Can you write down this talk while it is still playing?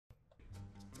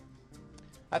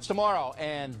That's tomorrow,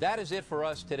 and that is it for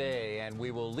us today. And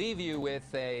we will leave you with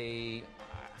I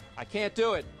can't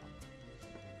do it.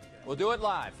 We'll do it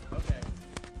live. Okay.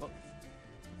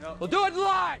 No. We'll do it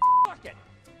live. Fuck it.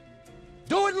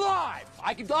 Do it live.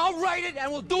 I'll write it,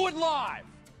 and we'll do it live.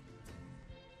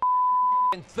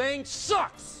 And thing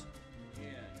sucks.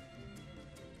 In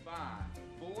 5,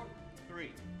 4,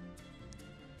 3.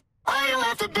 All you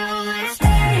have to do is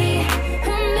stay a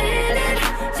minute,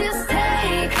 just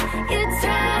take your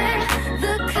time.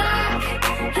 The clock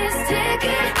is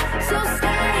ticking, so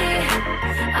stay.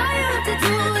 All you have to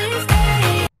do is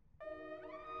stay.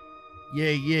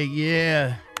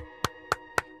 Yeah.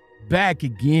 Back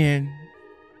again.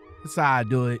 That's how I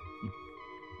do it.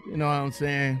 You know what I'm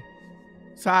saying?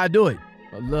 That's how I do it.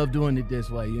 I love doing it this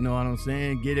way. You know what I'm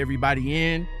saying? Get everybody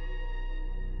in.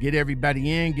 Get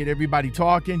everybody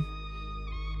talking.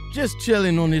 Just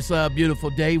chilling on this beautiful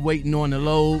day, waiting on the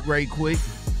load right quick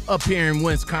up here in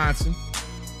Wisconsin.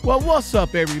 Well, what's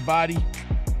up, everybody?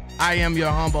 I am your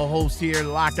humble host here,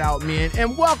 Lockout Men,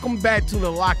 and welcome back to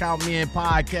the Lockoutmen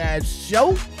Podcast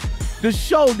show, the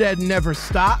show that never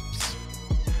stops.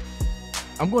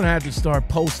 I'm going to have to start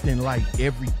posting like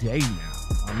every day now.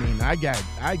 I mean, I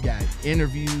got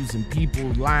interviews and people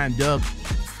lined up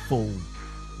for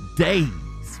days.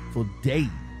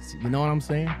 You know what I'm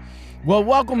saying? Well,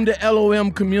 welcome to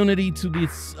LOM community to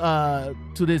this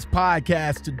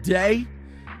podcast today.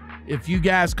 If you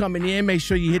guys coming in, make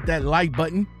sure you hit that like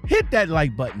button. Hit that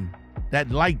like button.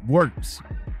 That like works.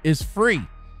 It's free.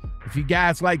 If you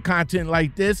guys like content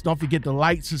like this, don't forget to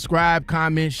like, subscribe,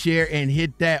 comment, share, and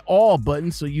hit that all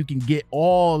button so you can get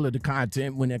all of the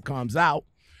content when it comes out.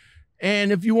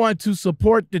 And if you want to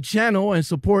support the channel and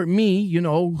support me, you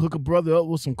know, hook a brother up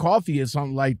with some coffee or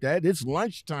something like that. It's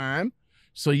lunchtime,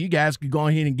 so you guys can go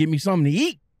ahead and get me something to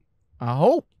eat. I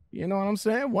hope. You know what I'm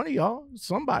saying? One of y'all,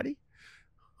 somebody,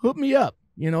 hook me up.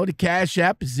 You know, the Cash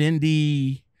App is in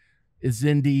the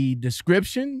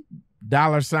description.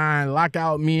 $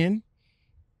 Lockout Men.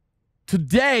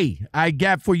 Today, I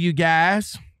got for you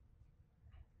guys.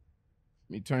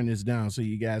 Let me turn this down so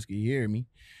you guys can hear me.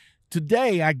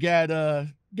 Today, I got a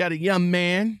young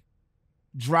man,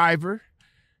 driver.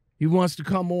 He wants to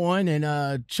come on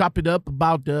and chop it up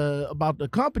about the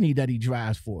company that he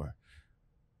drives for.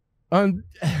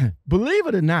 Believe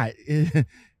it or not,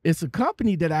 it's a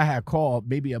company that I had called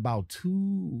maybe about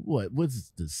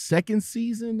what's the second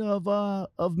season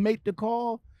of Make the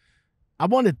Call? I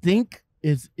want to think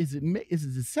is it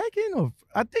the second, or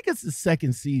I think it's the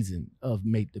second season of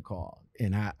Make the Call.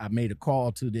 And I made a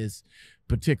call to this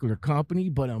particular company,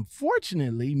 but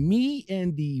unfortunately, me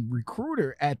and the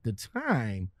recruiter at the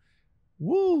time,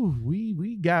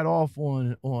 we got off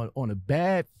on a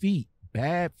bad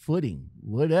footing,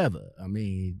 whatever. I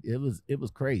mean, it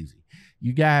was crazy.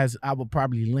 You guys, I will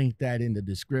probably link that in the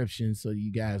description so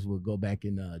you guys will go back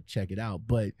and check it out.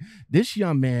 But this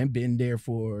young man been there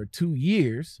for 2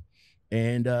 years,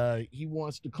 and he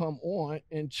wants to come on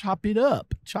and chop it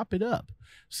up.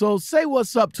 So say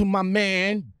what's up to my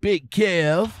man, Big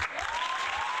Kev.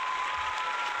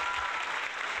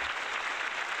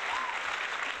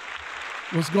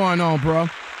 What's going on, bro?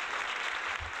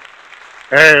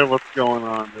 Hey, what's going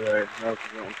on today? How's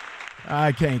it going?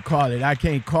 I can't call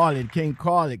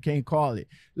it.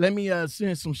 Let me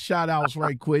send some shout outs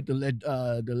right quick to let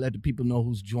the people know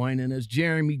who's joining us.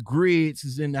 Jeremy Griggs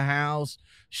is in the house.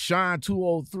 Sean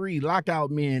 203,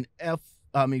 Lockout Men,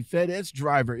 FedEx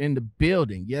driver in the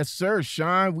building. Yes, sir,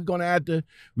 Sean. We're gonna have to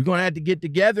get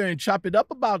together and chop it up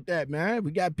about that, man.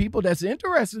 We got people that's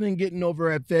interested in getting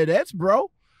over at FedEx, bro.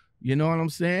 You know what I'm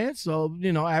saying? So,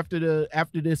 you know, after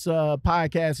this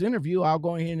podcast interview, I'll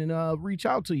go ahead and reach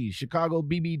out to you. Chicago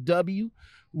BBW.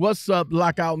 What's up,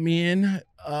 Lockout Men?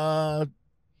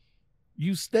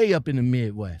 You stay up in the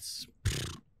Midwest.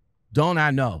 Don't I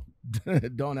know?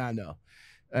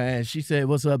 And she said,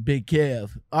 what's up, Big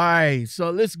Kev? All right,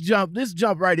 so let's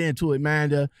jump right into it,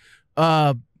 man.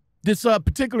 This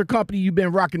particular company you've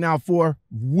been rocking out for,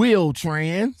 Wheel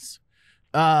Trans.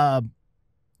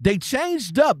 They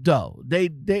changed up though.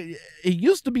 It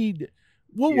used to be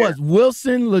was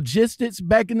Wilson Logistics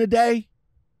back in the day?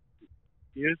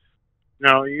 It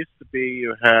used to be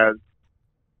you had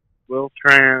Will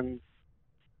Trans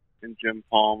and Jim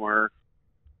Palmer,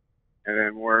 and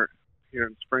then we're here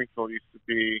in Springfield used to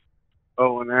be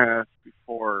O&S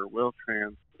before Will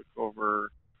Trans took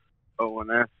over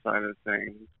O&S side of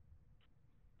things.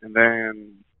 And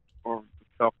then over the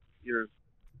couple years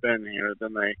been here,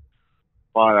 then they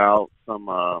bought out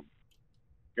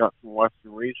got some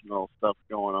Western Regional stuff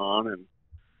going on, and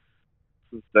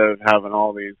instead of having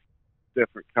all these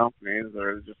different companies,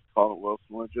 they're just called it Wilson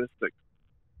Logistics.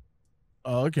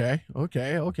 Okay.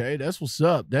 That's what's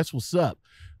up.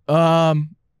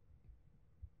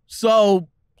 So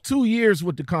 2 years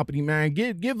with the company, man.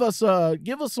 Give us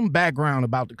some background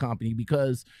about the company,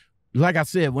 because, like I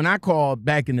said, when I called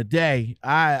back in the day,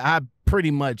 I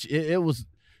pretty much it was,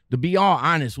 to be all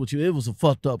honest with you, it was a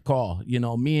fucked up call. You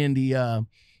know, me and the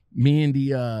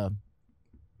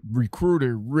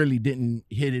recruiter really didn't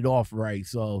hit it off right.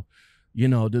 So, you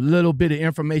know, the little bit of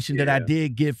information that I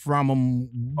did get from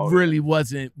him really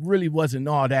wasn't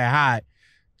all that hot.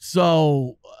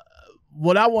 So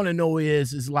what I want to know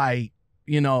is like,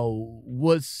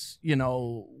 what's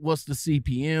the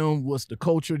CPM? What's the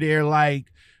culture there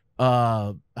like?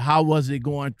 How was it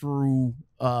going through,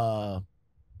 what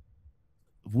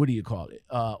do you call it?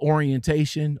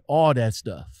 Orientation, all that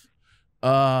stuff.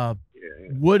 What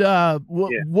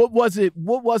was it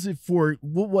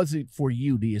for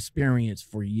you, the experience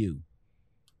for you?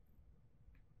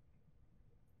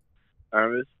 It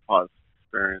was a positive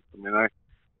experience. I mean,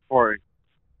 before I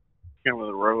came to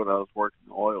the road, I was working in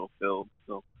the oil field,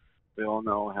 so we all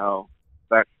know how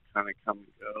that kind of come and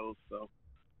go. So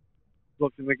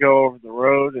looking to go over the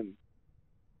road, and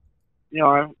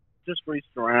I just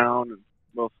reached around and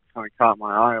both kind of caught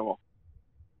my eye. Well,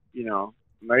 when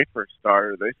they first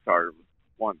started, they started with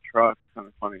one truck. Kind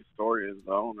of funny story is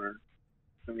the owner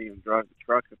couldn't even drive the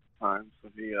truck at the time, so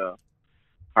he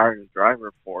hired a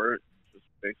driver for it. Just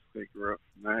basically grew up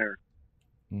from there.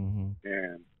 Mm-hmm.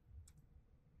 And as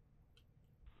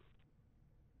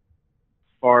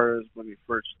far as when you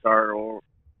first start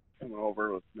coming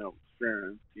over with no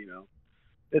experience,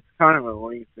 it's kind of a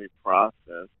lengthy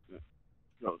process to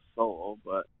go solo,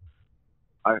 but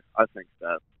I think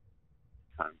that's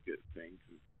kind of a good thing.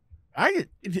 Are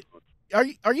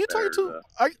you talking to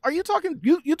are you talking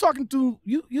you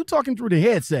talking through the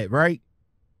headset, right?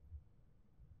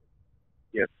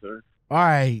 Yes, sir. All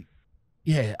right.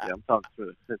 Yeah, I'm talking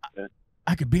through the headset.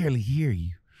 I could barely hear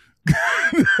you.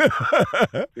 Can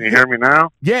you hear me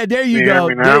now? Yeah, there you go.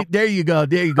 There you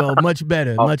go. Much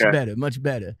better. Okay. Much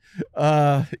better.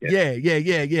 Yeah.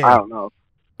 I don't know.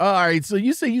 All right. So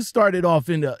you say you started off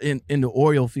in the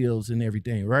oil fields and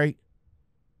everything, right?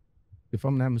 If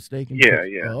I'm not mistaken. Yeah.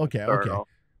 Oh, okay.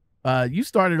 You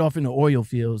started off in the oil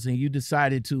fields and you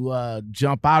decided to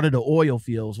jump out of the oil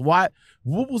fields. What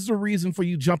was the reason for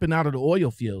you jumping out of the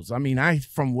oil fields? I mean,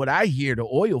 from what I hear, the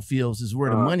oil fields is where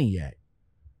the money at.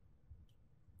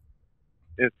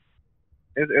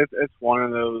 It's one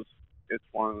of those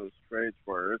trades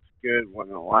where it's good when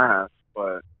it lasts,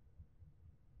 but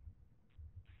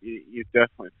you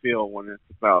definitely feel when it's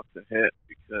about to hit,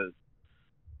 because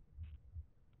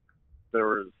there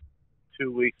was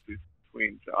 2 weeks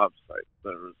between job sites.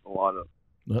 There was a lot of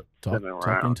talk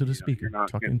into the speaker.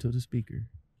 Talk into the speaker.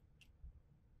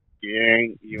 You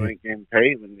ain't getting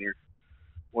paid when you're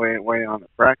way on the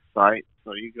frac site.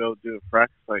 So you go do a frac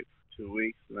site for 2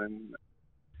 weeks, and then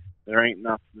there ain't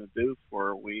nothing to do for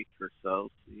a week or so.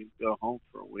 So you go home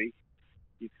for a week.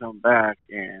 You come back,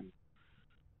 and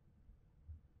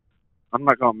I'm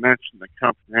not going to mention the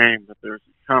company name, but there's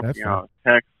a company out of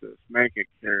Texas, Mega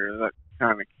Carrier, that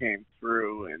kind of came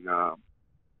through and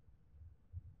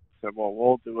said, well,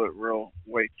 we'll do it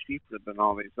way cheaper than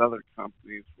all these other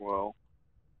companies will.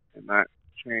 And that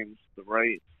changed the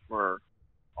rates for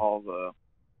all the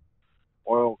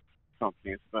oil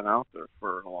companies been out there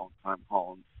for a long time,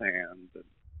 hauling sand and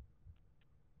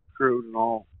crude and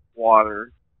all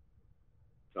water.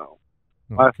 So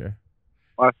last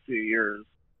few years.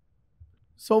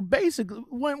 So basically,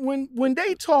 when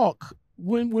they talk,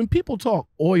 when people talk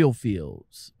oil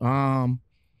fields,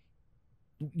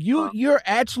 you're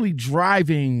actually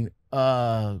driving.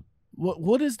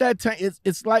 What is that tank?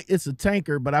 It's like it's a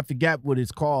tanker, but I forgot what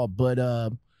it's called. But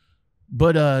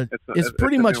it's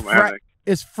pretty much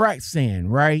it's frac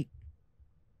sand, right?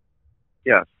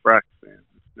 Yes, frac sand.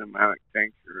 It's pneumatic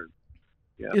tanker.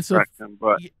 Yeah, it's frac sand,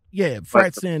 but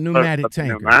frac sand pneumatic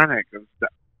tanker.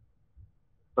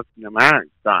 But the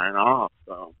pneumatic's dying off,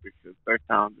 though, because they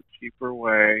found a cheaper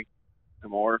way, a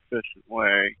more efficient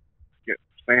way to get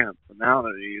sand. So now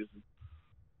they're using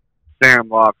sand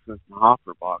boxes and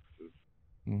hopper boxes.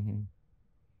 Mm-hmm.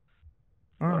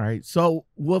 All right. So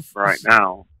with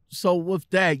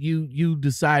that, you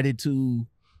decided to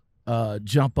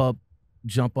jump up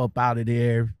out of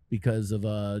there because of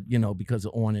because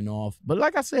of on and off. But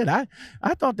like I said, I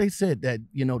thought they said that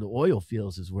the oil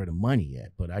fields is where the money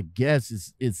at, but I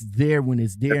guess it's there when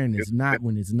it's there and it's not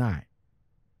when it's not.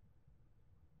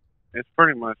 It's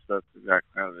pretty much that's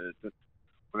exactly how it is.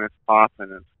 When it's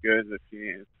popping, it's good.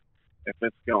 If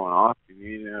it's going off, you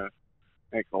need to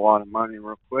make a lot of money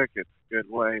real quick. It's a good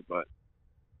way, but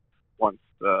once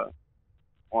the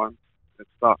once it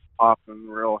stops popping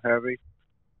real heavy,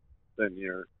 then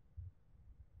you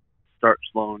start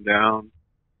slowing down.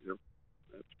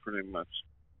 It's pretty much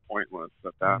pointless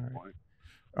at that point.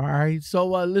 All right. So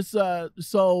let's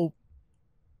so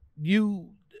you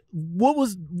what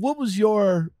was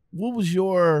your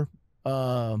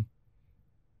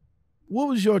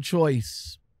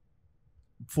choice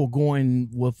for going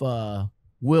with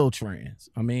Wheel-Trans?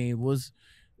 What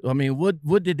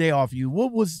did they offer you?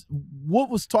 What was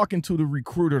talking to the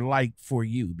recruiter like for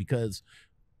you? Because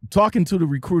talking to the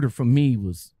recruiter for me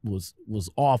was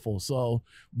awful. So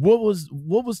what was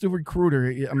the recruiter?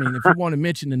 I mean, if you want to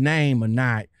mention the name or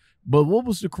not, but what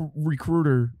was the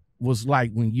recruiter was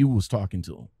like when you was talking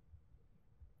to him?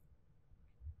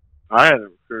 I had a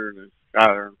recruiter in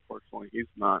Skyler. Unfortunately, he's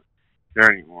not there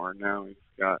anymore. Now he's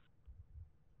got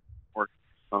working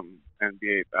for some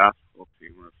NBA basketball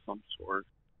team of some sort.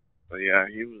 But yeah,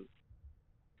 he was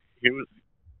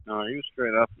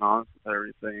straight up and honest with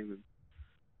everything, and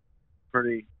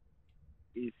pretty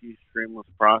easy, streamless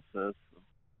process. So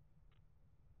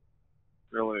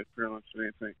really, pretty much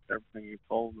everything he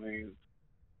told me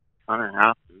kind of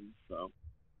happened. So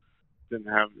didn't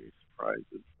have any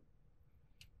surprises.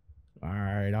 All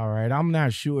right. I'm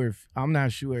not sure if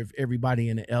everybody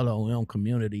in the LOM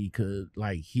community could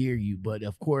like hear you, but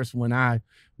of course, when I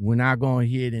go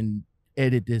ahead and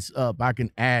edit this up, I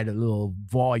can add a little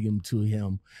volume to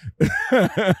him.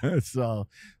 so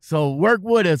work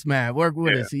with us, man. Work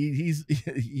with us. He's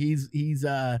he's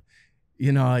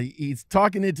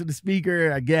talking into the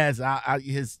speaker. I guess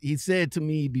he said to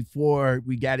me before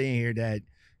we got in here that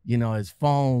his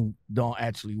phone don't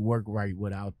actually work right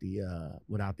without the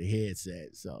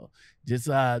headset. So just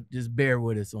bear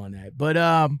with us on that. But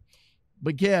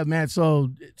yeah, man. So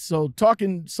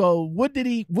what did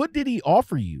he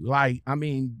offer you? Like, I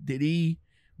mean,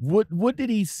 what did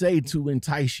he say to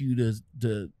entice you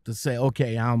to say,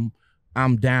 okay, I'm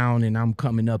down and I'm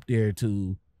coming up there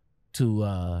to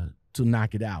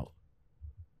knock it out?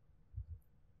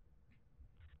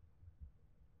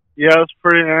 Yeah, it was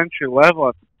pretty entry level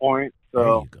at the point. So there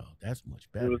you go. That's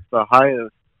much better. It was the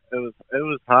highest. It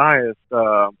was highest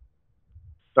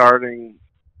starting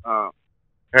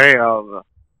pay out of the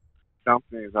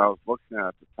companies I was looking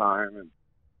at the time,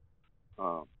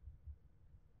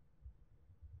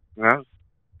 and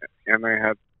they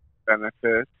had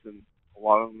benefits, and a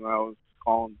lot of them I was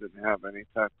calling didn't have any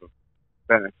type of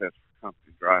benefits for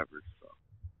company drivers. So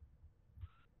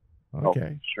health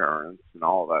insurance and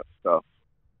all that stuff.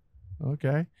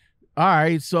 Okay. All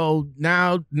right. So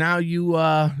now you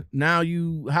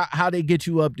how they get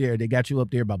you up there? They got you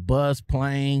up there by bus,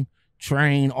 plane,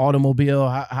 train, automobile.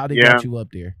 How they got you up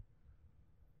there?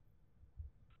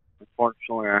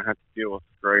 Unfortunately, I had to deal with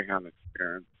the Greyhound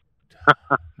experience.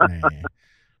 Man.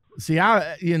 See,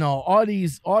 all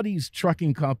these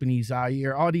trucking companies out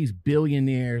here, all these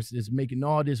billionaires that's making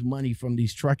all this money from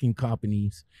these trucking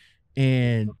companies,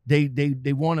 and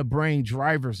they want to bring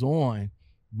drivers on.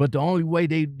 But the only way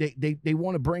they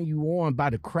want to bring you on by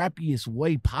the crappiest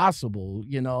way possible,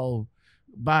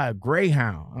 by a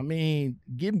Greyhound. I mean,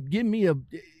 give me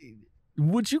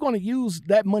what you going to use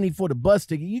that money for the bus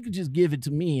ticket? You could just give it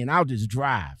to me and I'll just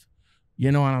drive.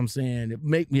 You know what I'm saying? It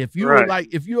make me, if you're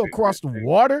across the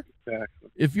water, exactly.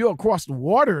 If you're across the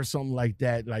water or something like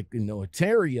that, like,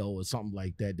 Ontario or something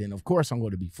like that, then of course I'm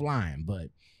going to be flying. But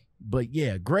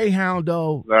yeah, Greyhound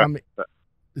though, I mean,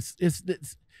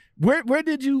 it's Where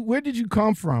did you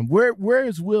come from? Where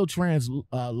is Wheel-Trans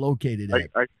located at?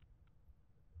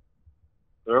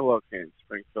 They're located in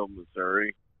Springfield,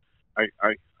 Missouri. I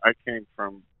came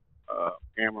from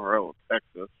Amarillo,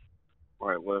 Texas,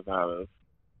 where I live out of,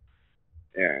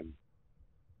 and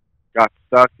got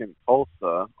stuck in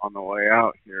Tulsa on the way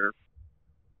out here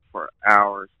for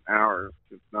hours and hours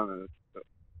because a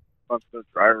bunch of the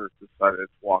drivers decided to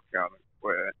walk out and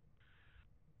quit.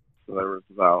 So there was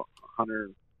about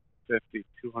 150,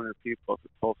 200 people at the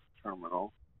Tulsa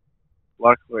terminal.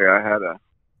 Luckily, I had a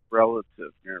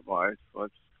relative nearby, so I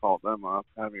just called them up,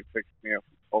 having me pick me up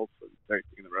from Tulsa and take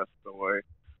me the rest of the way.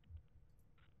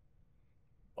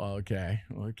 Okay.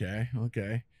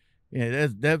 Yeah,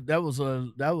 that was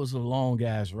a long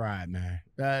ass ride, man.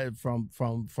 From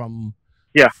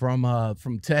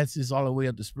Texas all the way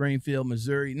up to Springfield,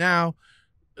 Missouri. Now,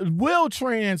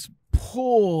 Wheel-Trans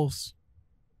pulls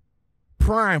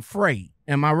Prime freight.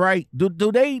 Am I right? Do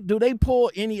they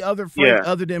pull any other freight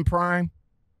other than Prime?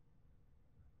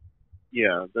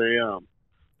 Yeah, they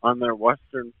on their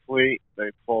Western fleet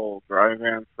they pull dry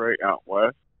van freight out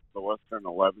west, the Western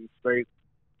 11 states.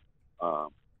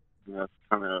 And that's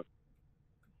kind of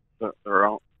their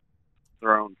own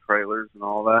trailers and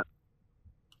all that.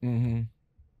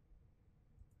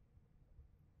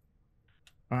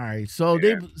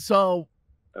 Okay. So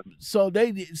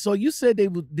you said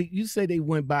you said they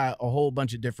went by a whole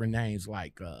bunch of different names.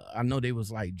 Like I know they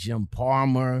was like Jim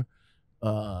Palmer,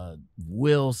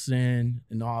 Wilson,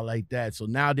 and all like that. So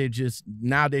now they're just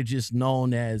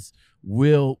known as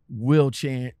Will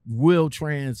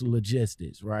Trans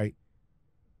Logistics, right?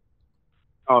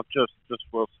 Oh, just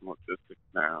Wilson Logistics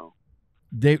now.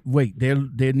 They're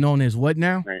known as what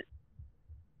now? Right.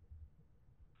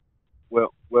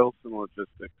 Wilson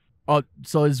Logistics. Oh,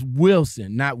 so it's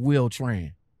Wilson, not Will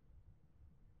Tran.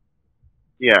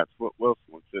 Yeah, it's Wilson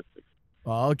Logistics.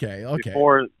 Oh, okay.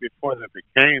 Before they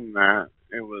became that,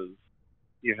 it was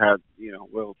you had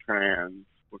Will Trans,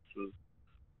 which was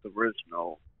the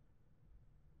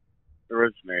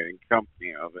originating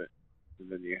company of it, and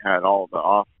then you had all the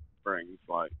offsprings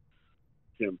like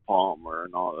Jim Palmer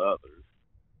and all the others.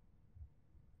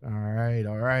 All right.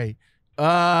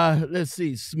 Let's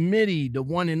see. Smitty, the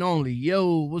one and only.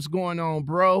 Yo, what's going on,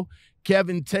 bro?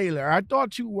 Kevin Taylor, I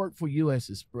thought you worked for U.S.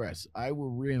 Express. I will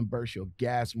reimburse your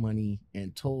gas money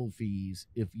and toll fees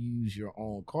if you use your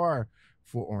own car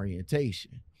for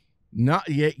orientation. Not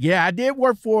yet. Yeah, I did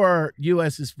work for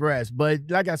U.S. Express, but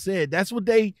like I said, that's what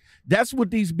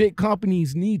these big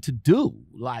companies need to do.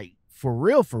 Like for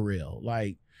real.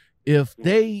 Like if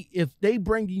they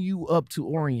bringing you up to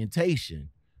orientation,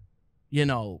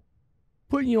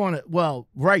 putting you on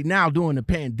right now during the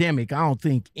pandemic, I don't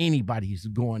think anybody's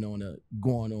going on a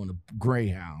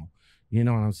Greyhound. You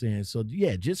know what I'm saying? So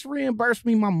yeah, just reimburse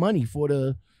me my money for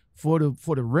the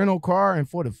rental car and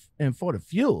for the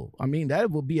fuel. I mean,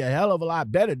 that would be a hell of a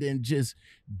lot better than just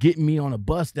getting me on a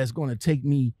bus that's going to take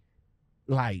me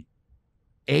like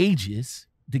ages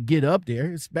to get up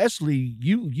there. Especially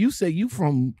you say you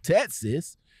from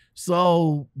Texas.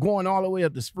 So going all the way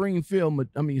up to Springfield,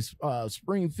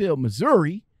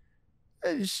 Missouri,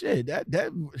 shit,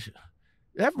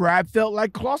 that ride felt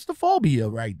like claustrophobia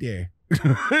right there.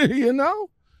 Yeah,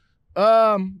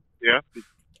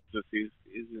 just easy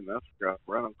enough to grab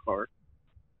a rental car.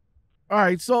 All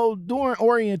right, so during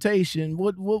orientation,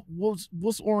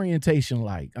 what's orientation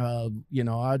like?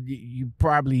 You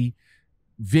probably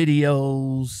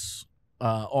videos,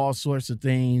 all sorts of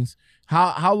things.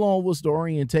 How long was the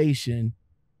orientation,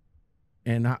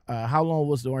 and how long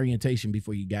was the orientation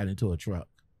before you got into a truck?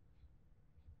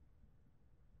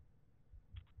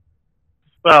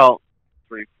 About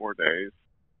 3-4 days.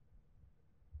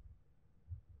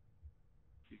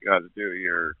 You got to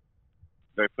do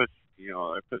they put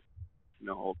you in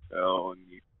a hotel, and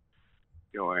you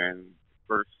go in.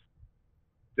 First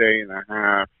day and a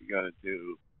half, you got to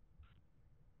do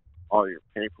all your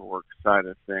paperwork side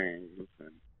of things,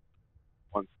 and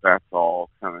once that's all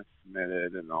kind of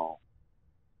submitted and all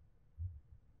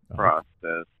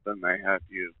processed, then they have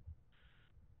you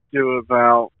do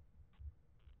about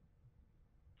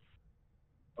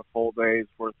a full day's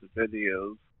worth of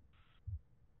videos.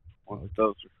 Once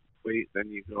those are complete, then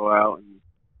you go out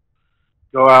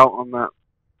on that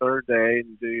third day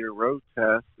and do your road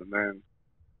test, and then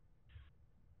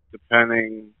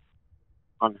depending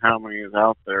on how many is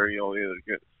out there, you'll either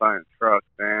get assigned a truck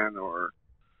then or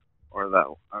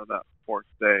that fourth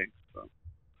day. So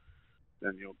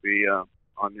then you'll be on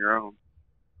your own.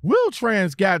 Will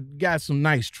Trans got some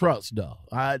nice trucks though.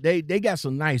 They got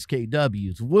some nice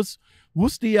KWs.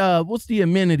 What's the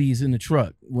amenities in the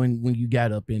truck when you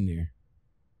got up in there?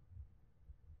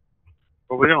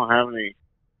 Well, we don't have any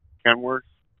Kenworths.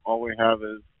 All we have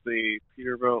is the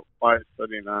Peterbilt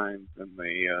 579s and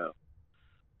the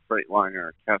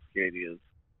Freightliner Cascadias.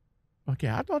 Okay,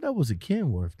 I thought that was a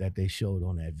Kenworth that they showed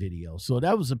on that video. So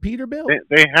that was a Peterbilt?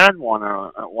 They had one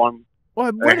at one.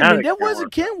 Well, wait a minute. There was a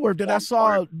Kenworth that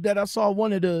I saw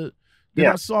one of their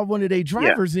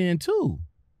drivers in too.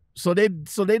 So they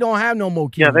don't have no more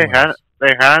Kenworths. Yeah,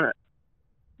 they had it.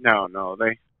 No,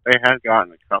 they had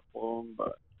gotten a couple of them,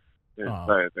 but they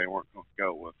decided they weren't going to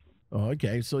go with them. Oh,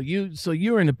 okay. So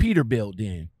you're in the Peterbilt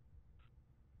then?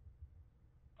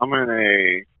 I'm in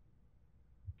a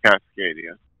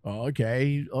Cascadia. Oh,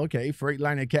 okay.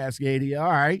 Freightliner Cascadia.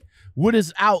 All right. What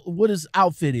is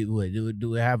outfitted with?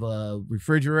 Do it have a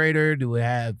refrigerator? Do it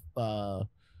have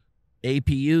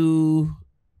APU,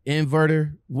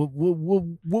 inverter?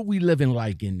 What we living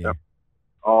like in there? Yep.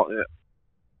 All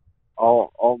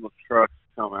the trucks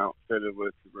come outfitted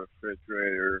with the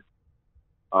refrigerator,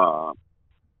 APUs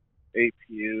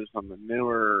on the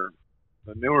newer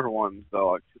ones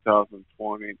though, like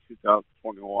 2020,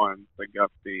 2021. They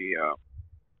got the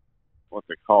what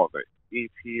they call it, the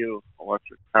EPU,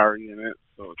 electric power unit,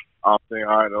 so it's off the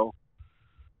idle.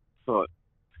 So it's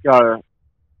got a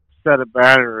set of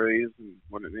batteries, and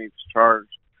when it needs charge,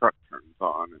 the truck turns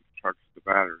on and charges the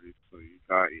the batteries. So you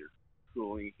got your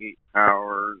cooling, heat,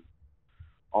 power,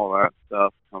 all that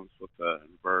stuff comes with the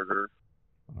inverter.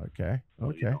 Okay. So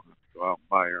Okay. you don't have to go out and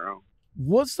buy your own.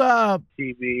 What's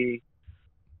TV.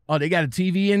 Oh, they got a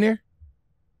TV in there?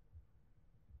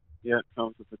 Yeah, it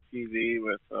comes with a TV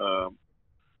with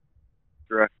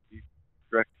direct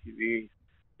TV. I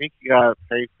think you gotta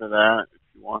pay for that if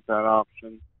you want that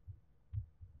option.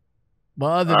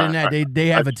 But other than that, they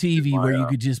have a just did TV my, where you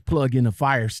could just plug in a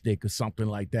Fire Stick or something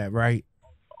like that, right?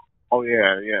 Oh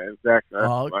yeah, exactly. That's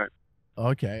Oh, right.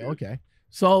 Okay, okay.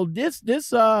 So this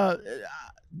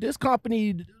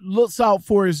company looks out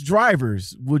for its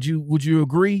drivers. Would you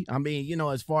agree? I mean, you know,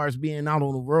 as far as being out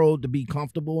on the road to be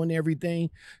comfortable and everything,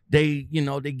 they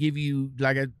give you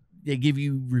they give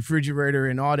you refrigerator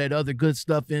and all that other good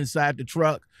stuff inside the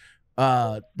truck.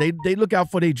 They look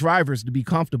out for their drivers to be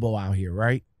comfortable out here,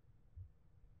 right?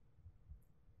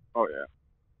 Oh yeah.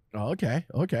 Oh, okay.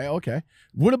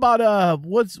 What about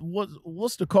what's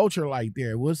the culture like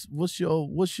there?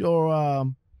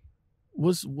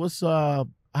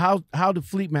 How the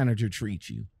fleet manager treats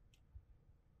you?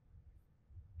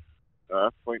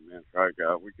 Fleet manager I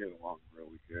got, we get along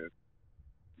really good.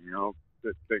 You know,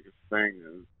 the biggest thing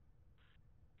is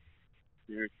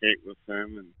communicate with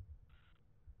them, and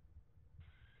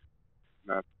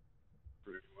that's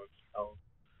pretty much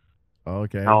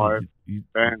how I've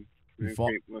been.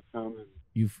 Communicate with them, and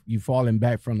you falling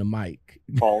back from the mic.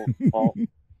 Fall.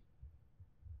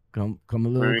 Come a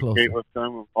little closer. Communicate with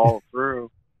them and follow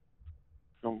through.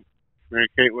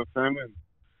 Communicate with them, and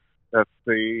that's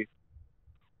the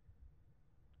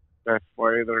best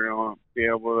way they're going to be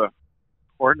able to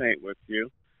coordinate with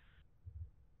you.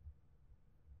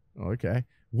 Okay.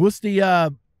 What's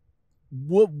the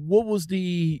what was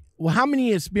the how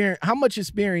much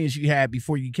experience you had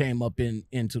before you came up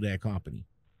into that company?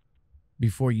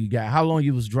 How long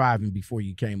you was driving before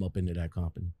you came up into that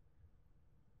company?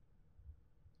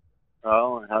 I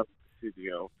only had the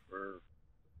CDO for a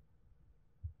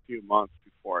few months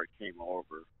before I came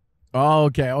over. Oh,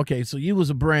 okay. So you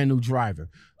was a brand new driver.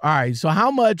 All right. So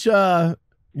how much? What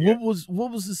was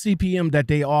the CPM that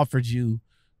they offered you?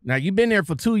 Now you've been there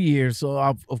for 2 years, so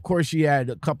of course you had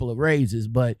a couple of raises.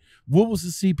 But what was the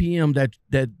CPM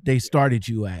that they started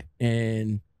you at?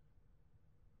 And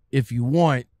if you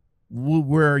want,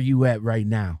 where are you at right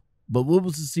now? But what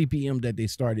was the CPM that they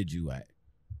started you at?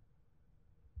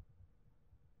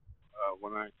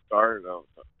 When I started, I was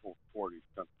at 40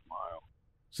 cents a mile.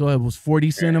 So it was 40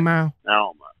 cents a mile?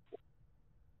 Now I'm at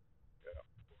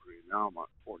 40. Now I'm at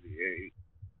 48.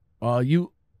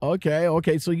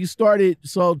 Okay. So you started,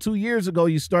 2 years ago,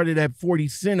 you started at 40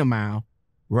 cents a mile,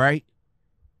 right?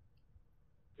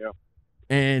 Yep.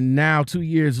 And now 2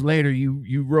 years later,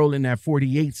 you rolling at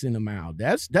 48 cents a mile.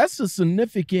 That's a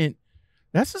significant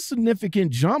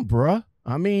jump, bruh.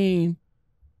 I mean,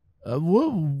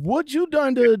 what you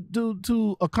done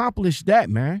to accomplish that,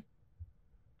 man?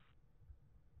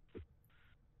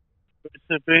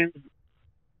 It's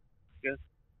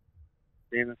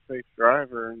being a safe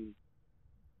driver, and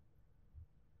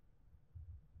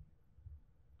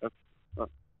I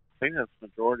think that's the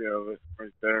majority of it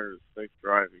right there is safe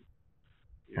driving.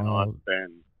 You know, I've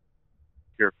been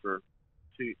here for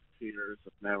 2 years.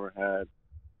 I've never had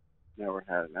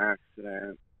an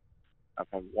accident. I've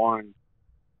had one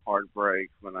hard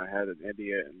break when I had an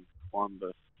idiot in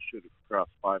Columbus shoot across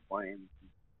 5 lanes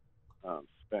and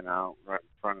spin out right in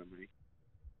front of me.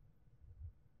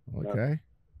 Okay. That's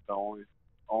the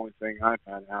only thing I've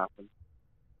had happen.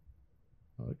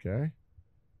 Okay.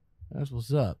 That's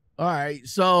what's up. All right.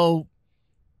 So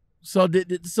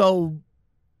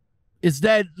is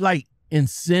that like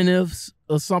incentives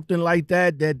or something like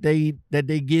that they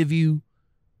give you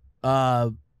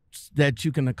that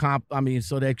you can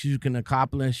so that you can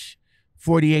accomplish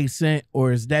 48 cents,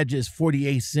 or is that just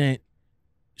 48 cents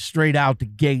straight out the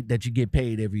gate that you get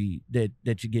paid every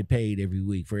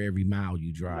week for every mile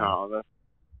you drive? No,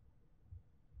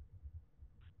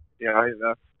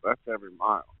 that's every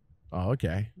mile. Oh,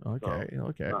 okay. So not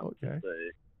just a,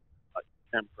 like,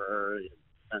 temporary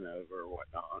incentive or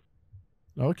whatnot.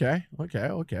 Okay.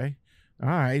 All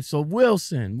right. So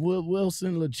Wilson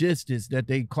Logistics that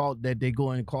they go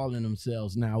and calling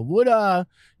themselves now. What and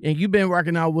you've been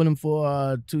working out with them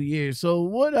for 2 years. So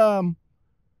what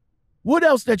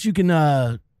else that you can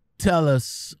tell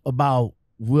us about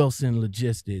Wilson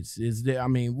Logistics? Is there, I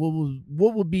mean,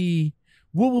 what would be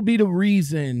the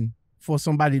reason for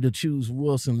somebody to choose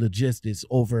Wilson Logistics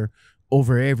over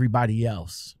everybody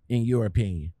else, in your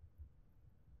opinion?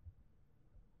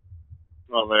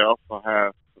 Well, they also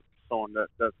have someone that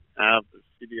doesn't have the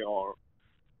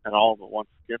at all, but once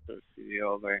you get their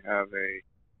CDL, they have a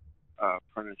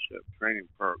apprenticeship training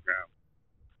program.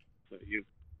 So you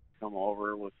come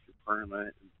over with your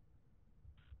permit,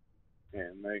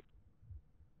 and they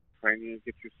train you to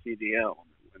get your CDL.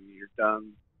 When you're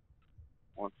done,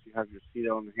 once you have your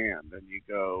CDL in hand, then you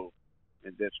go an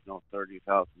additional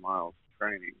 30,000 miles of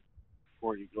training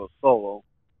before you go solo.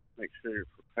 Make sure you're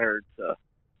prepared to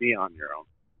be on your own.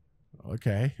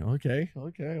 Okay. That's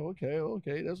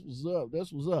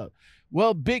what's up.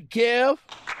 Well, Big Kev,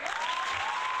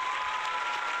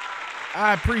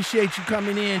 I appreciate you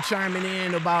coming in, chiming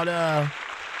in about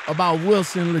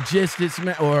Wilson Logistics,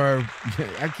 or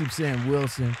I keep saying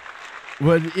Wilson.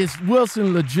 Well, it's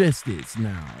Wilson Logistics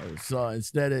now. So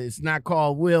it's not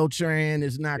called Wiltran,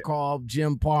 it's not called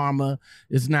Jim Palmer,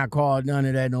 it's not called none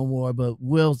of that no more, but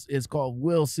it's called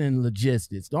Wilson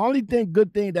Logistics. The only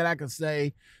good thing that I can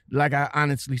say, like I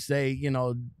honestly say,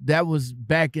 that was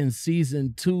back in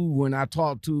season 2 when I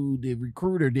talked to the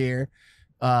recruiter there.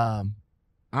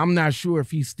 I'm not sure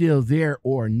if he's still there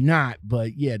or not,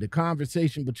 but yeah, the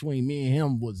conversation between me and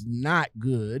him was not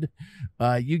good.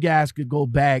 You guys could go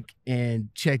back and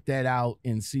check that out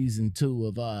in season 2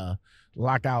 of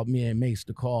Lockoutmen Makes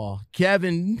the Call.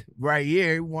 Kevin right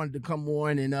here wanted to come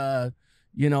on and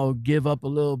give up a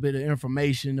little bit of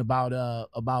information about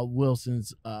Wilson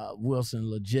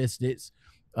Logistics.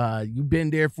 You've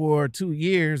been there for 2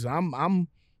 years. I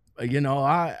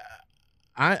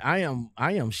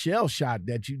am shell shocked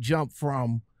that you jumped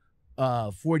from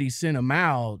 40 cents a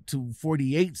mile to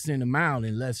 48 cents a mile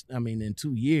in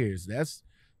 2 years. That's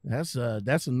a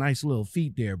nice little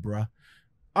feat there, bro.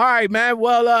 All right, man.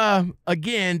 Well,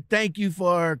 again, thank you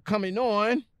for coming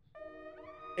on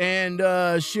and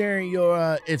sharing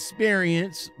your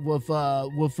experience with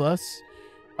us.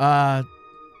 Yeah.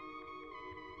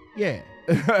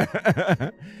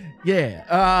 Yeah.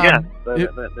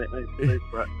 Thanks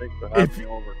for having me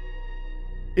over.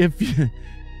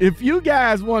 If you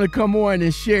guys want to come on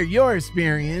and share your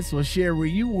experience or share where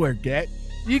you work at,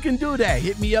 you can do that.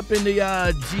 Hit me up in the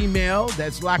Gmail.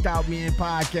 That's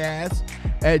Lockoutmenpodcast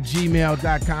at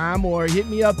gmail.com, or hit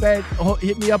me up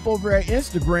over at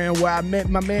Instagram where I met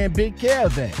my man Big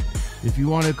Kev at. If you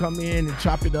want to come in and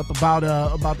chop it up about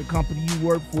the company you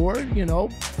work for,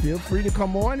 feel free to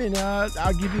come on and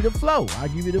I'll give you the flow.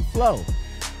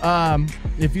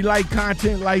 If you like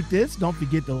content like this, don't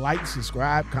forget to like,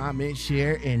 subscribe, comment,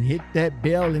 share, and hit that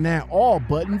bell and that all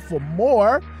button for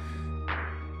more.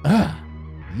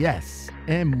 Yes,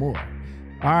 and more.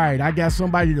 All right, I got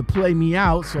somebody to play me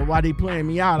out. So while they playing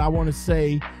me out, I want to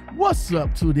say what's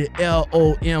up to the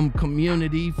LOM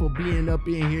community for being up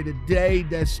in here today.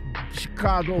 That's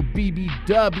Chicago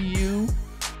BBW.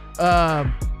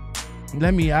 I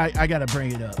gotta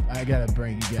bring it up. I gotta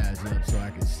bring you guys up so I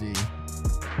can see.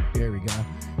 There we go.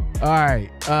 All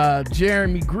right,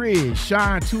 Jeremy Gridge,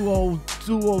 Sean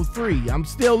 203. I'm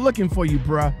still looking for you,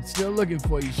 bruh. Still looking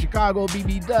for you. Chicago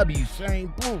BBW,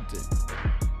 Shane Poulton.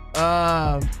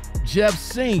 Jeff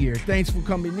Senior, thanks for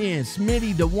coming in.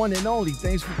 Smitty, the one and only,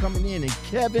 thanks for coming in. And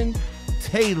Kevin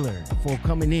Taylor for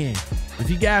coming in. If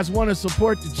you guys want to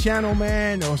support the channel,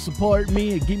 man, or support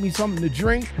me and give me something to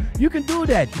drink, you can do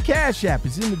that. The Cash App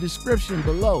is in the description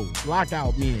below.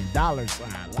 Lockoutmen,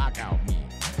 $, Lockoutmen.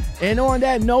 And on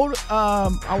that note,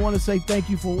 I want to say thank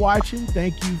you for watching.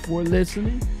 Thank you for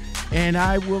listening. And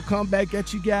I will come back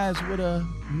at you guys with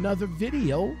another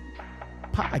video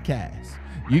podcast.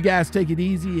 You guys take it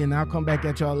easy, and I'll come back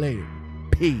at y'all later.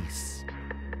 Peace.